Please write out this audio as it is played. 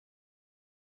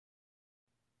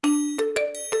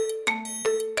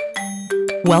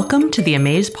Welcome to the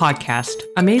Amaze podcast.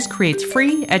 Amaze creates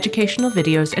free educational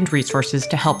videos and resources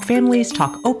to help families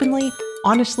talk openly,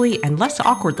 honestly, and less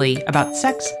awkwardly about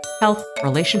sex, health,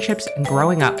 relationships, and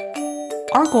growing up.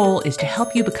 Our goal is to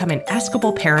help you become an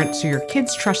askable parent so your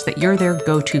kids trust that you're their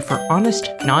go-to for honest,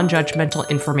 non-judgmental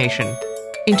information.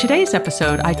 In today's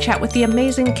episode, I chat with the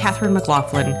amazing Catherine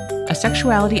McLaughlin, a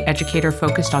sexuality educator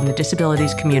focused on the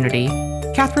disabilities community.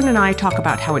 Catherine and I talk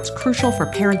about how it's crucial for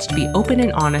parents to be open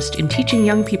and honest in teaching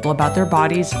young people about their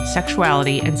bodies,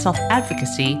 sexuality, and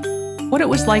self-advocacy, what it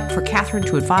was like for Catherine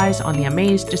to advise on the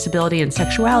Amaze Disability and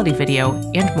Sexuality video,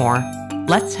 and more.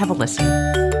 Let's have a listen.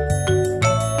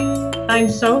 I'm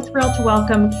so thrilled to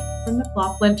welcome Catherine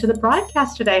McLaughlin to the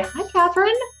broadcast today. Hi,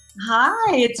 Catherine.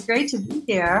 Hi, it's great to be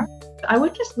here. I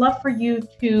would just love for you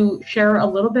to share a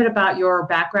little bit about your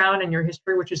background and your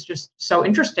history, which is just so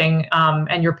interesting,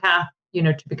 and your path,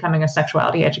 to becoming a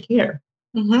sexuality educator.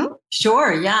 Mm-hmm.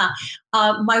 Sure, yeah.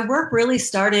 My work really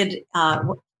started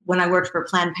when I worked for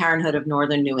Planned Parenthood of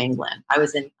Northern New England. I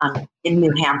was in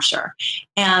New Hampshire,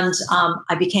 and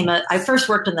I first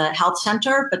worked in the health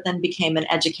center, but then became an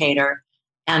educator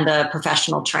and a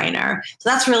professional trainer. So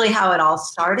that's really how it all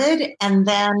started. And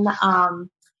then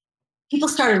people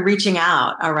started reaching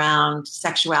out around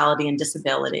sexuality and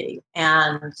disability,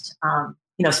 and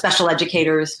special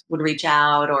educators would reach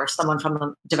out, or someone from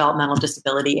the Developmental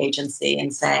Disability Agency,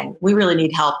 and saying, we really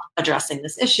need help addressing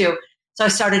this issue. So I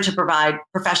started to provide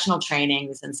professional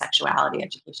trainings and sexuality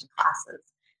education classes.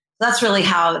 So that's really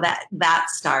how that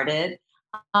started.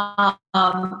 And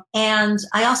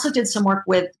I also did some work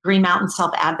with Green Mountain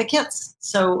Self-Advocates.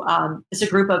 So it's a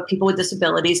group of people with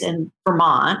disabilities in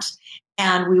Vermont.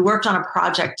 And we worked on a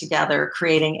project together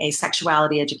creating a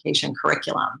sexuality education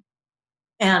curriculum.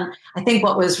 And I think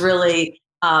what was really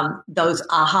those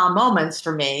aha moments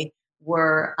for me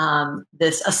were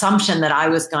this assumption that I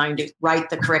was going to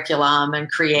write the curriculum and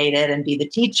create it and be the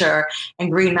teacher. And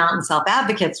Green Mountain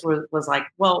Self-Advocates was like,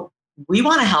 well, we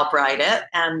want to help write it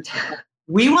and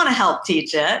we want to help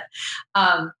teach it.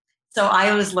 So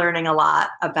I was learning a lot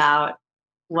about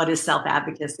what is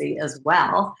self-advocacy as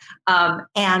well.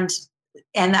 And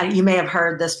you may have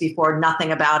heard this before,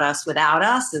 nothing about us without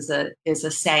us is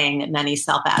a saying that many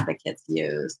self-advocates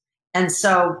use. And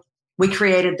so we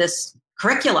created this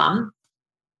curriculum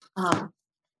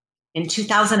in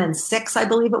 2006, I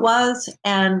believe it was.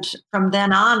 And from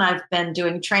then on, I've been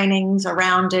doing trainings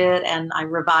around it, and I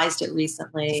revised it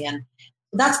recently. And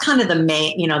that's kind of the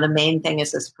main thing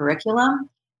is this curriculum,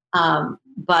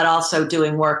 but also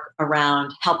doing work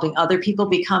around helping other people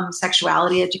become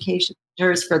sexuality educators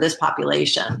for this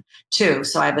population too.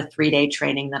 So I have a 3-day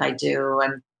training that I do.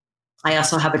 And I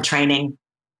also have a training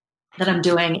that I'm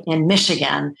doing in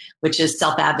Michigan, which is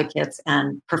self-advocates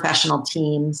and professional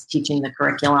teams teaching the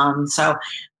curriculum. So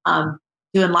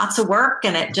doing lots of work,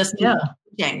 and it just keeps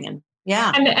teaching. And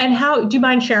yeah. And how, do you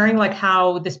mind sharing like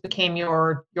how this became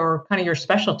your kind of your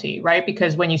specialty, right?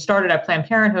 Because when you started at Planned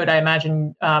Parenthood, I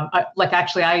imagine one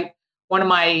of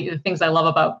the things I love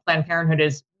about Planned Parenthood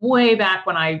is way back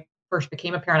when I first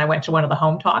became a parent, I went to one of the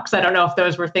home talks. I don't know if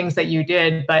those were things that you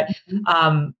did, but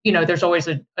there's always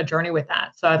a journey with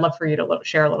that. So I'd love for you to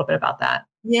share a little bit about that.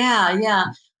 Yeah.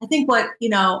 I think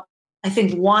I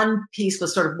think one piece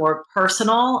was sort of more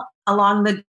personal along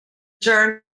the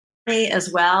journey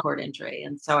as well, cord injury.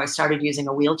 And so I started using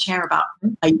a wheelchair about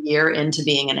a year into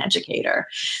being an educator.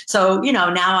 So,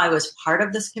 now I was part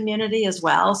of this community as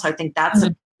well. So I think that's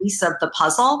a piece of the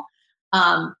puzzle.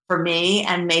 For me,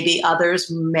 and maybe others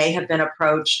may have been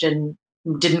approached and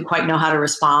didn't quite know how to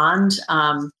respond.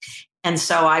 And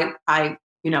so I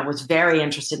was very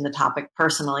interested in the topic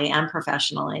personally and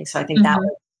professionally. So I think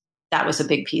that was a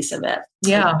big piece of it.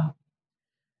 Yeah.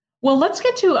 Well, let's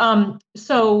get to,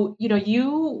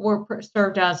 you were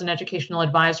served as an educational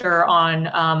advisor on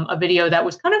a video that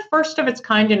was kind of first of its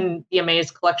kind in the Amaze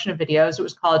collection of videos. It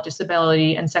was called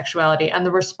Disability and Sexuality. And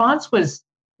the response was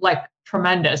like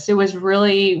tremendous. It was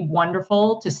really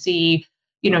wonderful to see,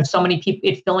 so many people,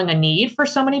 it filling a need for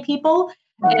so many people.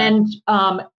 And,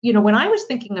 when I was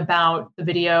thinking about the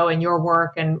video and your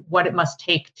work and what it must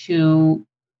take to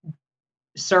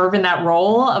serve in that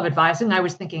role of advising, I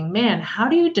was thinking, man, how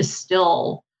do you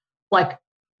distill like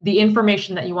the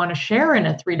information that you want to share in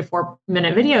a 3 to 4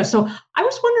 minute video? So I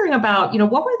was wondering about,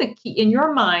 what were the key in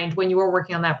your mind when you were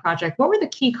working on that project? What were the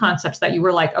key concepts that you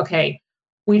were like, okay,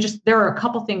 there are a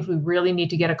couple things we really need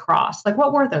to get across. Like,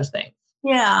 what were those things?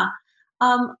 Yeah.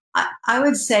 I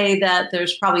would say that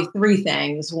there's probably 3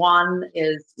 things. One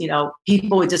is,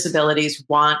 people with disabilities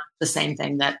want the same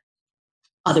thing that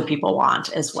other people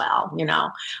want as well,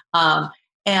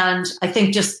 And I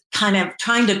think just kind of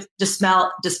trying to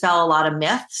dispel a lot of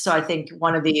myths. So I think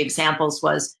one of the examples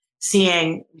was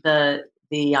seeing the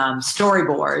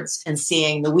storyboards and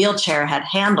seeing the wheelchair had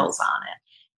handles on it.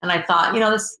 And I thought,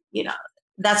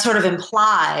 that sort of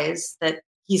implies that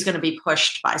he's going to be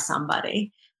pushed by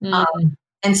somebody.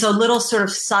 And so little sort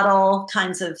of subtle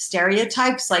kinds of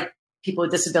stereotypes, like people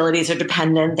with disabilities are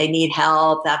dependent, they need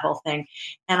help, that whole thing.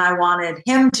 And I wanted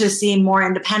him to seem more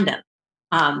independent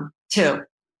too.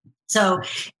 So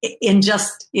in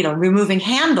just, removing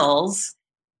handles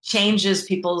changes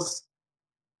people's,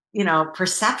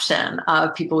 perception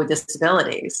of people with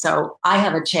disabilities. So I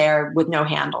have a chair with no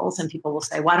handles and people will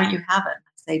say, why don't you have it?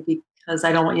 I say, because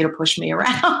I don't want you to push me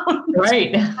around.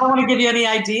 Right. I don't want to give you any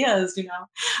ideas,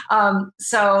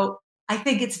 So I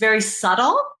think it's very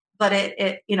subtle, but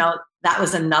it that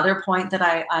was another point that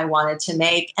I wanted to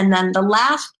make. And then the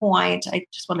last point, I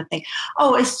just want to think,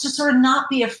 it's just sort of not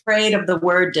be afraid of the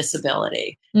word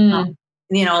disability. A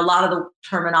lot of the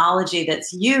terminology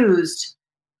that's used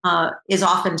is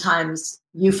oftentimes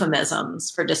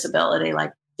euphemisms for disability,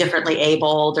 like differently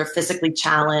abled or physically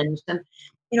challenged. And,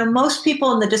 most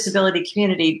people in the disability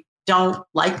community don't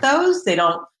like those. They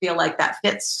don't feel like that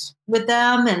fits with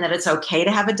them and that it's okay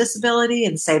to have a disability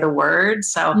and say the word.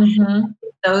 So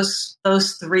those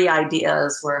three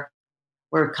ideas were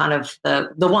kind of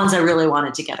the ones I really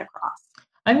wanted to get across.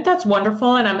 I think that's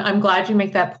wonderful. And I'm glad you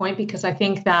make that point, because I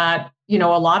think that, a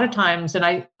lot of times,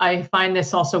 and I find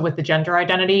this also with the gender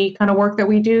identity kind of work that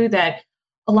we do, that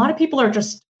a lot of people are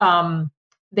just,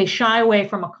 they shy away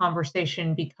from a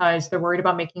conversation because they're worried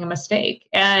about making a mistake.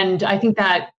 And I think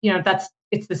that,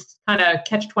 it's this kind of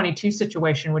catch-22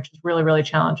 situation, which is really, really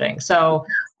challenging. So,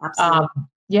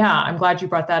 I'm glad you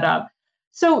brought that up.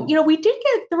 So,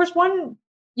 there was one,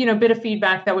 bit of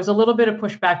feedback that was a little bit of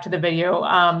pushback to the video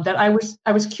that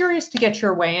I was curious to get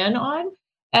your weigh in on.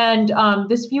 And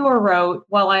this viewer wrote,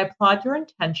 while I applaud your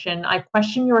intention, I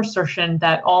question your assertion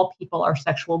that all people are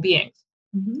sexual beings.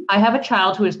 Mm-hmm. I have a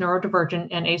child who is neurodivergent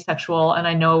and asexual, and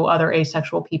I know other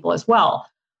asexual people as well.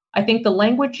 I think the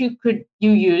language you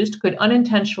used could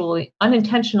unintentionally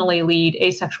lead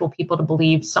asexual people to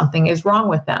believe something is wrong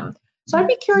with them. So I'd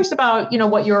be curious about,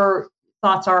 what your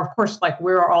thoughts are. Of course, like,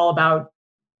 we're all about,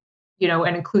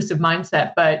 an inclusive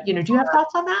mindset, but, do you have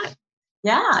thoughts on that?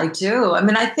 Yeah, I do. I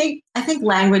mean, I think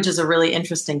language is a really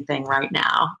interesting thing right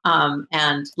now.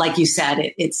 And like you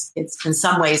said, it's in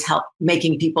some ways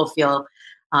making people feel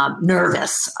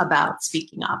nervous about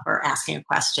speaking up or asking a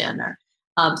question.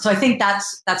 So I think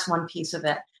that's one piece of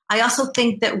it. I also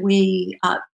think that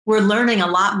we're learning a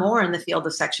lot more in the field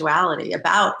of sexuality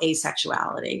about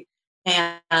asexuality.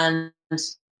 And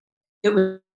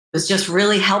it was just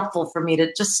really helpful for me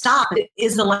to just stop.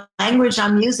 Is the language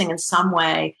I'm using in some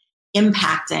way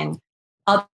impacting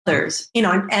others,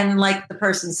 and like the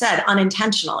person said,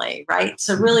 unintentionally, right?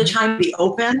 So really trying to be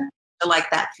open to like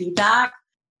that feedback.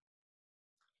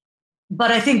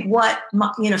 But I think what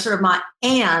my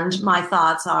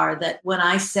thoughts are that when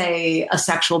I say a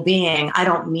sexual being, I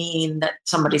don't mean that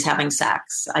somebody's having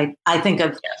sex. I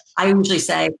usually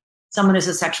say someone is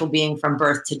a sexual being from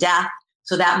birth to death.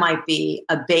 So that might be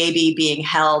a baby being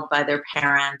held by their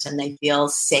parent and they feel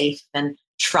safe and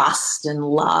trust and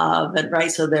love, and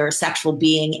right. So they're a sexual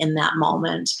being in that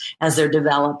moment as they're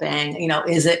developing.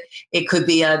 It could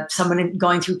be someone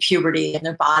going through puberty and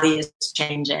their body is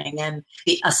changing and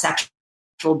be a sexual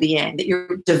being that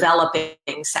you're developing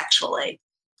sexually.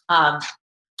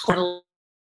 Adolescent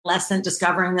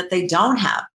discovering that they don't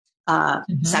have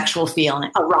sexual feeling,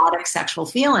 erotic sexual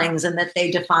feelings, and that they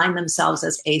define themselves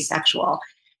as asexual.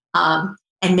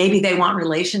 And maybe they want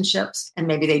relationships and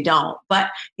maybe they don't. But,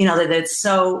 that it's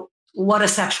so, what a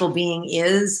sexual being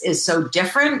is so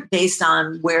different based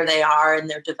on where they are in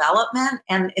their development.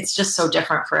 And it's just so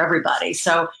different for everybody.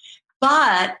 So,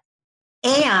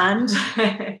 and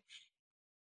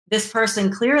this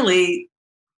person clearly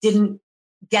didn't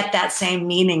get that same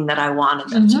meaning that I wanted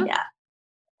them to get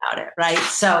about it. Right.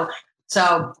 So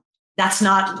that's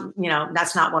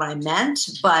not what I meant,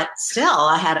 but still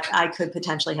I could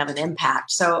potentially have an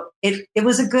impact. So it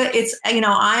was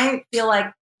I feel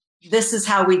like this is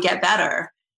how we get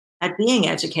better at being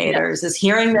educators, is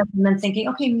hearing them and then thinking,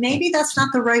 okay, maybe that's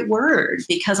not the right word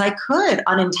because I could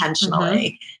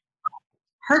unintentionally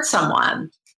hurt someone.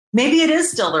 Maybe it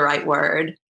is still the right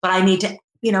word, but I need to,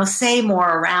 say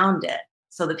more around it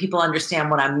so that people understand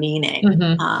what I'm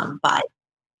meaning by.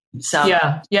 So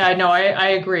no, I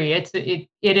agree. It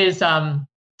is, and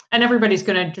everybody's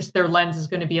going to their lens is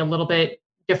going to be a little bit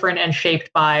different and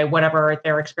shaped by whatever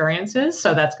their experience is.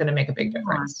 So that's going to make a big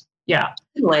difference. Yeah.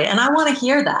 Totally. And I want to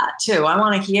hear that too. I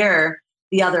want to hear,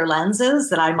 the other lenses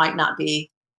that I might not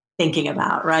be thinking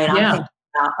about, right? Yeah. I'm thinking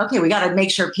about, okay, we got to make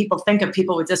sure people think of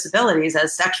people with disabilities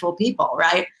as sexual people,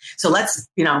 right? So let's,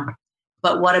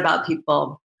 but what about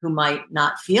people who might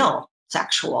not feel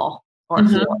sexual or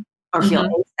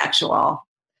feel asexual?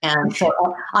 And so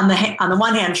on the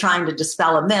one hand, trying to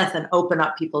dispel a myth and open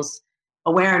up people's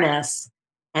awareness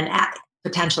and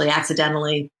potentially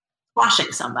accidentally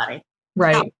squashing somebody.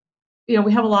 Right. We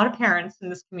have a lot of parents in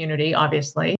this community,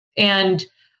 obviously, and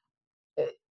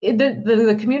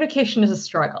the communication is a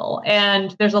struggle,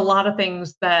 and there's a lot of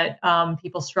things that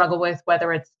people struggle with,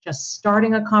 whether it's just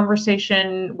starting a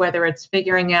conversation, whether it's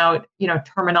figuring out,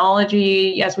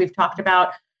 terminology, as we've talked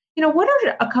about. What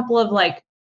are a couple of like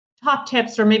top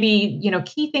tips or maybe,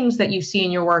 key things that you see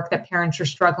in your work that parents are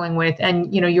struggling with,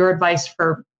 and, your advice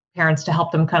for parents to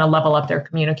help them kind of level up their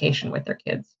communication with their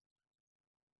kids?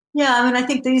 Yeah, I mean, I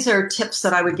think these are tips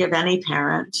that I would give any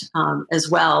parent as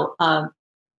well.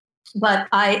 But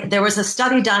there was a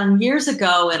study done years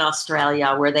ago in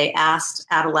Australia where they asked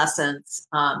adolescents,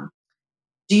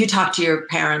 do you talk to your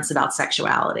parents about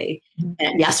sexuality?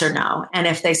 And yes or no? And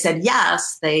if they said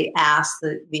yes, they asked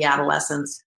the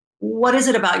adolescents, what is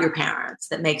it about your parents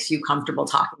that makes you comfortable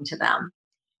talking to them?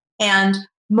 And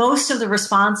most of the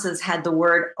responses had the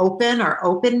word open or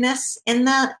openness in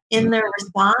their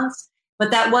response, but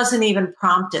that wasn't even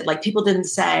prompted. Like, people didn't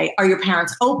say, are your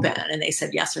parents open? And they said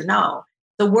yes or no.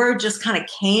 The word just kind of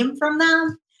came from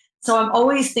them. So I'm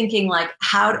always thinking, like,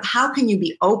 how can you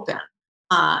be open?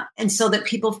 And so that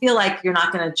people feel like you're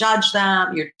not going to judge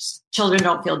them. Your children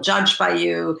don't feel judged by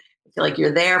you. You feel like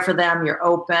you're there for them. You're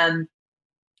open.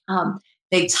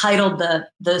 They titled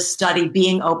the study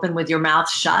 "Being Open with Your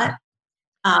Mouth Shut."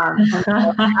 How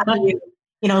do you,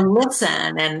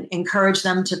 listen and encourage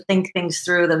them to think things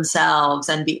through themselves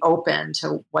and be open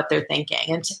to what they're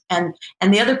thinking. And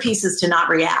the other piece is to not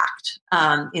react.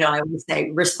 I would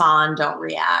say respond, don't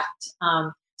react.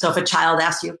 So if a child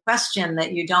asks you a question,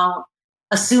 that you don't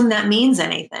assume that means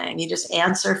anything. You just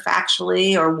answer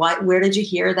factually, or where did you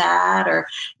hear that? Or,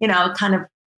 kind of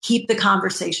keep the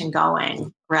conversation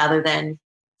going rather than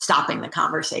stopping the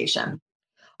conversation.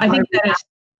 I think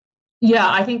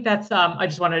that's, I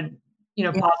just want to,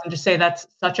 pause and just say that's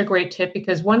such a great tip,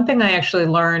 because one thing I actually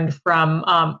learned from,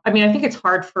 I think it's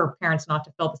hard for parents not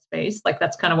to fill the space. Like,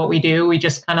 that's kind of what we do. We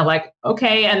just kind of like,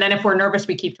 okay. And then if we're nervous,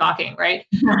 we keep talking. Right.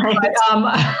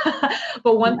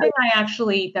 But one thing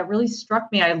that really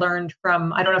struck me, I learned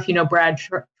from, I don't know if you know Brad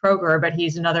Troger, but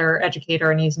he's another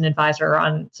educator and he's an advisor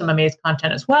on some Amaze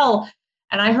content as well.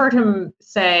 And I heard him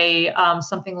say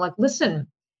something like, listen,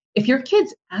 if your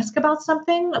kids ask about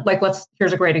something, like,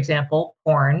 here's a great example,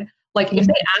 porn. Like, if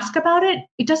they ask about it,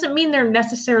 it doesn't mean they're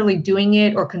necessarily doing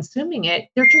it or consuming it.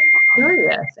 They're just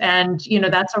curious. And,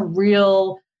 that's a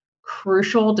real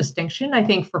crucial distinction, I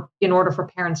think, in order for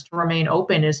parents to remain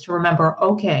open, is to remember,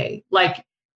 okay, like,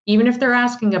 even if they're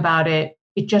asking about it,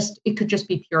 it could just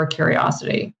be pure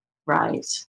curiosity. Right.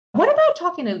 What about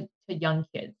talking to young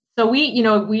kids? So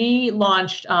we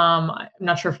launched, I'm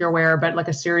not sure if you're aware, but like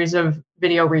a series of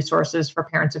video resources for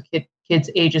parents of kids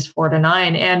ages 4 to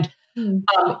 9. And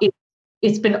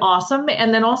it's been awesome.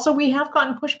 And then also we have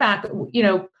gotten pushback,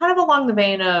 kind of along the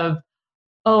vein of,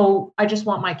 oh, I just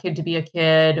want my kid to be a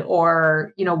kid,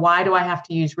 or, why do I have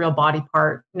to use real body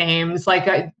part names?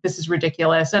 Like, this is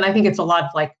ridiculous. And I think it's a lot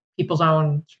of like people's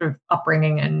own sort of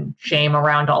upbringing and shame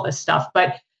around all this stuff.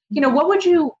 But, what would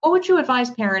you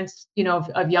advise parents,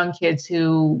 of young kids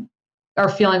who are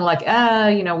feeling like,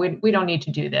 we don't need to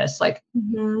do this? Like,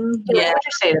 what would you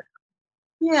say to them?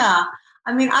 Yeah.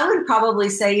 I mean, I would probably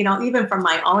say, even from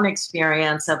my own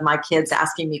experience of my kids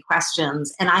asking me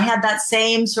questions, and I had that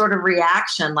same sort of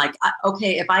reaction, like,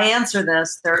 okay, if I answer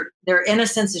this, their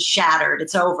innocence is shattered.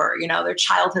 It's over. Their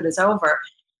childhood is over.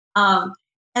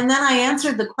 And then I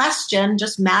answered the question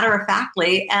just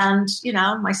matter-of-factly, and,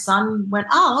 my son went,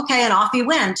 oh, okay, and off he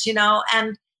went,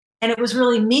 and it was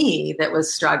really me that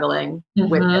was struggling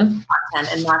with this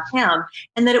content and not him,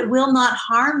 and that it will not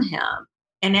harm him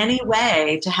in any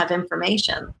way to have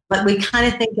information, but we kind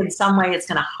of think in some way it's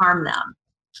going to harm them.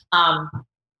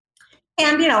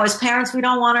 And, as parents, we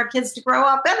don't want our kids to grow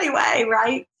up anyway,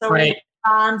 right? So we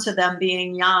respond to them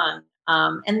being young.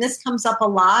 And this comes up a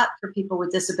lot for people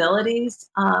with disabilities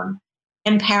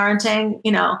in parenting.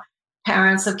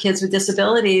 Parents of kids with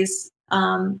disabilities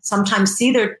sometimes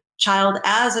see their child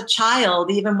as a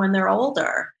child, even when they're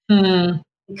older,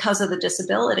 because of the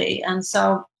disability. And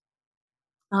so,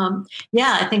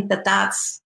 I think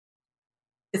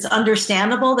it's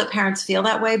understandable that parents feel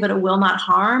that way, but it will not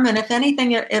harm. And if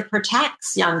anything, it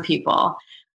protects young people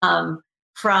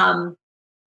from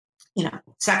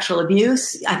sexual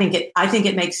abuse. I think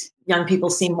it makes young people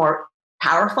seem more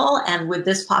powerful. And with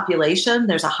this population,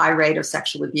 there's a high rate of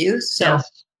sexual abuse. So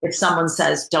if someone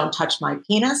says, "Don't touch my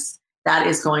penis," that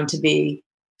is going to be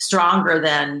stronger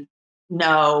than,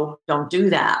 "No, don't do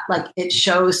that." Like, it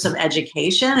shows some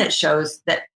education. It shows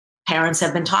that parents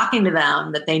have been talking to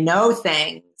them, that they know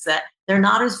things, that they're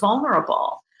not as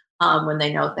vulnerable when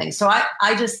they know things. So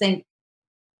I just think,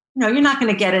 you're not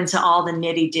going to get into all the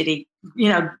nitty ditty,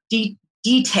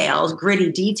 details,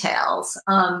 gritty details.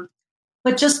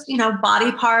 But just,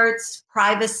 body parts,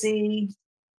 privacy,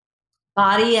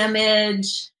 body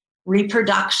image,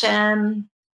 reproduction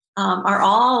are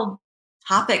all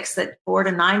topics that 4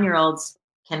 to 9-year-olds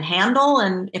can handle.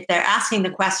 And if they're asking the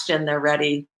question, they're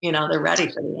ready, they're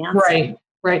ready for the answer.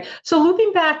 Right. So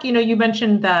looping back, you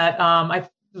mentioned that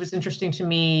it was interesting to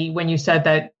me when you said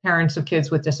that parents of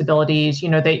kids with disabilities,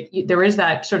 there is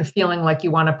that sort of feeling like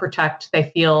you want to protect.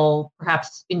 They feel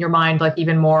perhaps in your mind like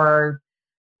even more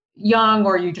young,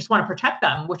 or you just want to protect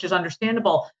them, which is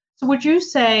understandable. So would you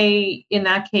say in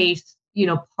that case,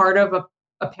 part of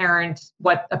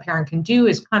what a parent can do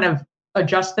is kind of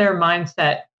adjust their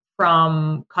mindset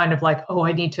from kind of like, oh,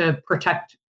 I need to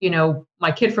protect,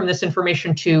 my kid from this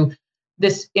information, to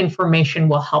this information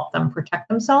will help them protect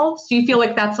themselves? Do you feel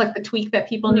like that's like the tweak that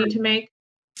people need to make?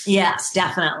 Yes,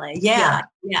 definitely. Yeah.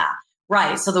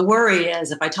 Right. So the worry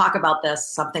is, if I talk about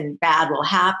this, something bad will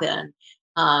happen.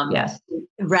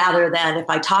 Rather than, if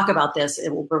I talk about this,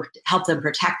 it will help them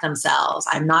protect themselves.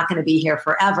 I'm not going to be here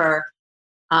forever.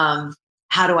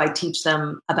 How do I teach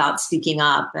them about speaking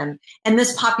up? And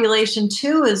this population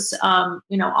too is,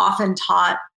 often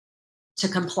taught to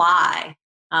comply,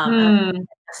 not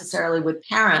necessarily with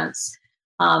parents,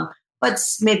 but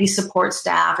maybe support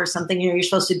staff or something. You're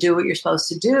supposed to do what you're supposed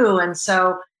to do, and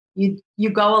so you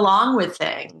go along with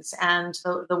things. And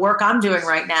the work I'm doing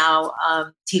right now,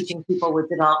 teaching people with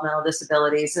developmental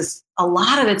disabilities, is a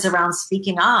lot of it's around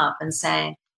speaking up and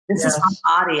saying, "This is my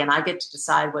body, and I get to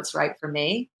decide what's right for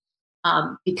me,"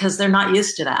 because they're not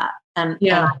used to that. And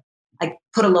I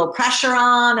put a little pressure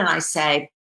on, and I say,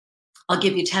 "I'll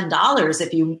give you $10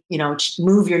 if you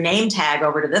move your name tag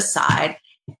over to this side."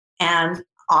 And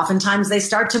oftentimes they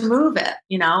start to move it,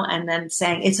 and then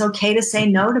saying, "It's okay to say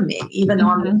no to me, even though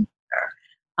I'm there."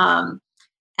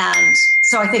 And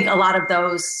so I think a lot of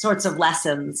those sorts of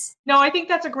lessons. No, I think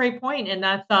that's a great point. And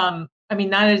that's, I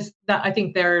think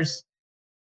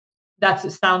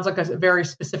it sounds like a very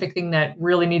specific thing that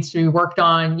really needs to be worked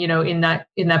on, in that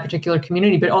particular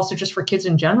community, but also just for kids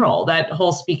in general. That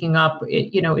whole speaking up,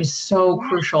 is so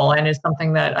crucial, and is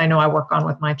something that I know I work on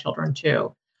with my children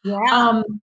too. Yeah.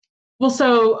 Well,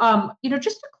 so,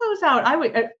 just to close out,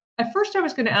 at first I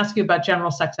was going to ask you about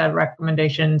general sex ed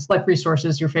recommendations, like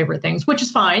resources, your favorite things, which is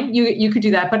fine. You could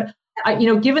do that. But,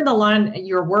 given the line,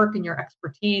 your work and your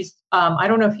expertise, I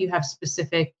don't know if you have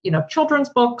specific, children's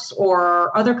books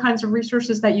or other kinds of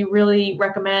resources that you really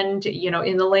recommend,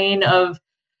 in the lane of,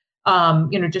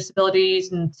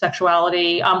 disabilities and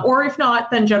sexuality, or if not,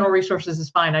 then general resources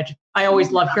is fine. I always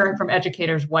love hearing from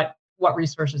educators what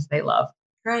resources they love.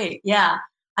 Great. Yeah.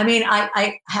 I mean,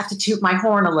 I have to toot my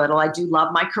horn a little. I do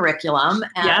love my curriculum.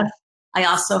 And I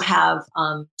also have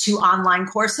 2 online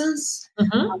courses,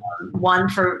 one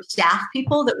for staff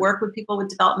people that work with people with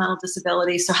developmental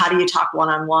disabilities. So how do you talk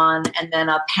one-on-one? And then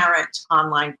a parent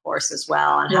online course as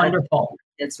well on how to talk with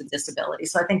kids with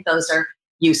disabilities. So I think those are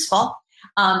useful.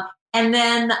 And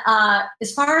then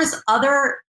as far as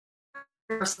other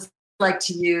resources, I like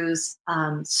to use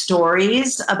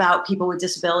stories about people with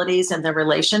disabilities and their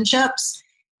relationships.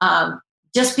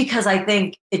 Just because I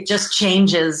think it just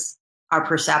changes our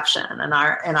perception and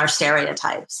our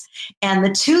stereotypes. And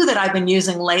the 2 that I've been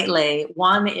using lately,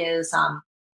 one is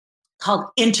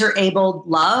called Interabled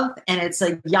Love, and it's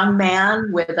a young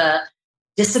man with a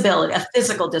disability, a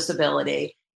physical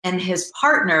disability, and his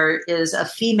partner is a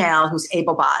female who's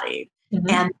able-bodied.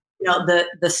 And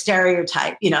the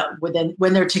stereotype,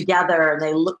 when they're together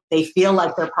and they feel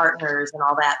like they're partners and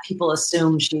all that, people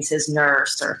assume she's his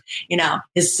nurse or,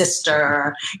 his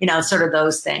sister, sort of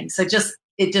those things. So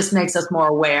it just makes us more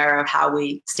aware of how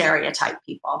we stereotype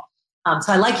people.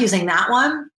 So I like using that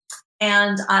one.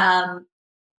 And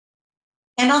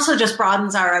also just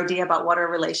broadens our idea about what a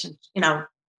relationship,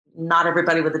 not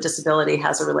everybody with a disability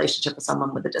has a relationship with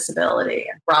someone with a disability,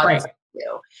 and broadens our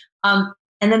view.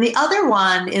 And then the other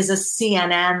one is a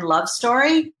CNN love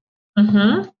story.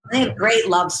 They have great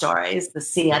love stories, the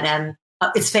CNN.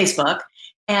 It's Facebook.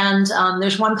 And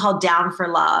there's one called Down for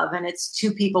Love. And it's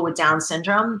 2 people with Down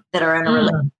syndrome that are in a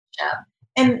relationship.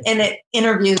 And it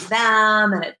interviews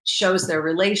them and it shows their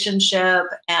relationship,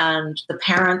 and the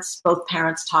parents, both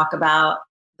parents talk about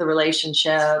the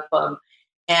relationship,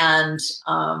 and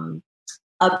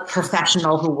a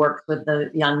professional who worked with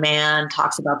the young man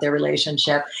talks about their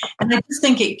relationship. And I just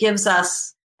think it gives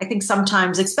us, I think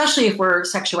sometimes, especially if we're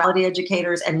sexuality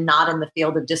educators and not in the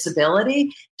field of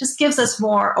disability, just gives us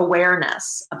more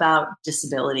awareness about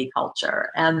disability culture.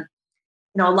 And,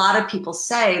 a lot of people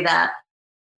say that,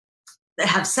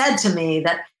 have said to me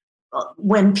that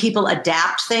when people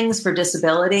adapt things for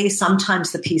disability,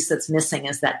 sometimes the piece that's missing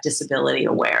is that disability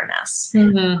awareness.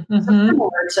 Mm-hmm, mm-hmm.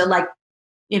 So like,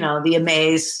 the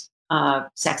Amaze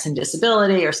Sex and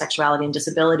Disability or Sexuality and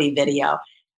Disability video,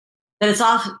 that it's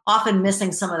often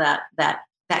missing some of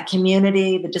that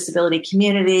community, the disability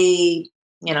community,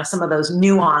 some of those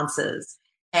nuances.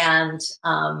 And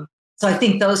so I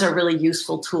think those are really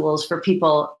useful tools for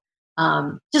people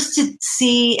just to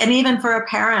see, and even for a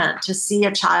parent to see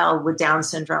a child with Down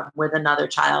syndrome with another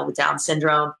child with Down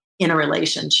syndrome in a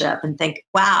relationship and think,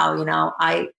 wow,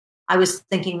 I was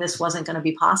thinking this wasn't going to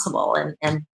be possible.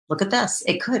 And look at this,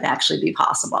 it could actually be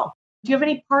possible. Do you have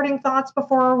any parting thoughts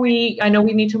before I know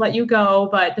we need to let you go,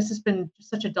 but this has been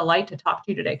such a delight to talk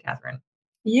to you today, Catherine.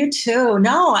 You too.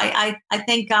 No, I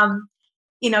think,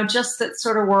 just that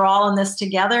sort of we're all in this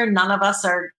together. None of us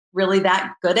are really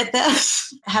that good at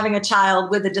this. Having a child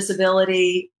with a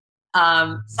disability,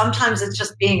 sometimes it's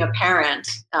just being a parent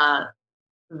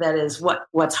that is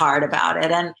what's hard about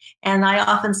it. And I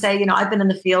often say, I've been in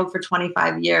the field for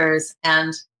 25 years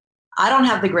and I don't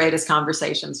have the greatest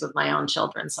conversations with my own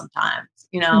children sometimes.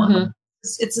 Mm-hmm.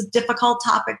 It's a difficult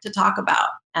topic to talk about.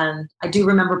 And I do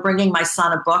remember bringing my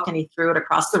son a book and he threw it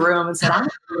across the room and said, I'm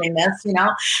not doing this,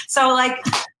 So like,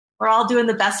 we're all doing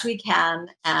the best we can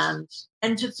and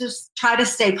to just try to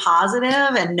stay positive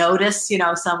and notice,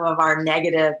 some of our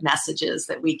negative messages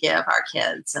that we give our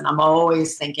kids. And I'm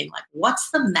always thinking like, what's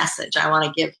the message I want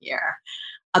to give here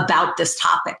about this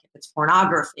topic? If it's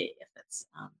pornography, if it's,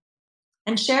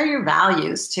 and share your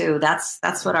values too.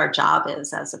 That's what our job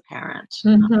is as a parent.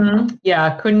 Mm-hmm.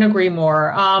 Yeah, couldn't agree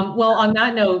more. Well, on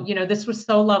that note, this was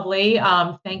so lovely.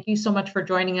 Thank you so much for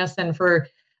joining us and for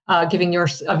giving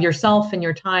of yourself and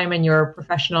your time and your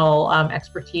professional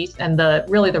expertise and the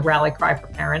rally cry for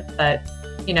parents that,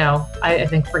 I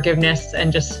think forgiveness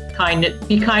and just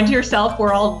be kind to yourself.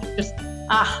 We're all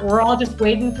just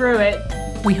wading through it.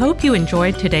 We hope you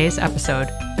enjoyed today's episode.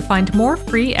 To find more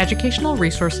free educational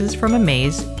resources from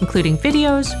Amaze, including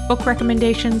videos, book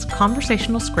recommendations,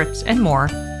 conversational scripts, and more,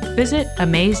 visit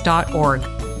amaze.org.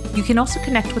 You can also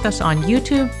connect with us on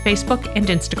YouTube, Facebook, and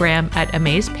Instagram at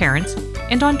Amaze Parents,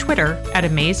 and on Twitter at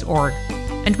Amaze.org.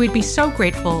 And we'd be so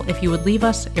grateful if you would leave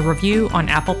us a review on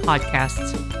Apple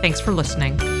Podcasts. Thanks for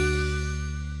listening.